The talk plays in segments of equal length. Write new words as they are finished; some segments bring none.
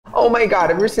Oh my God,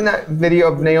 have you ever seen that video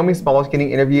of Naomi Smalls getting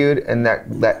interviewed and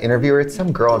that interviewer, it's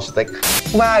some girl and she's like,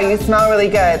 wow, you smell really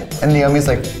good. And Naomi's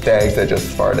like, thanks, I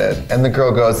just farted. And the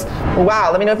girl goes, wow,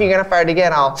 let me know if you're gonna fart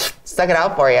again, I'll suck it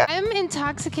out for you. I'm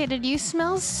intoxicated, you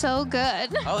smell so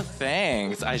good. Oh,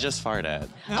 thanks, I just farted.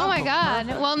 Oh my God,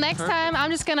 well next time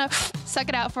I'm just gonna suck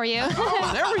it out for you.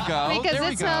 Oh, there we go.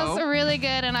 Because it smells really good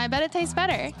and I bet it tastes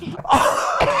better.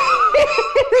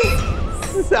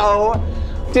 So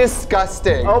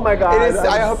disgusting. Oh my God. It is,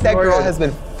 I hope that girl has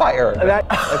been fired. That,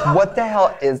 like, what the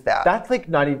hell is that? That's like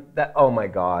not even, that, oh my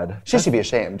God. She should be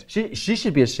ashamed. She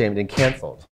should be ashamed and canceled.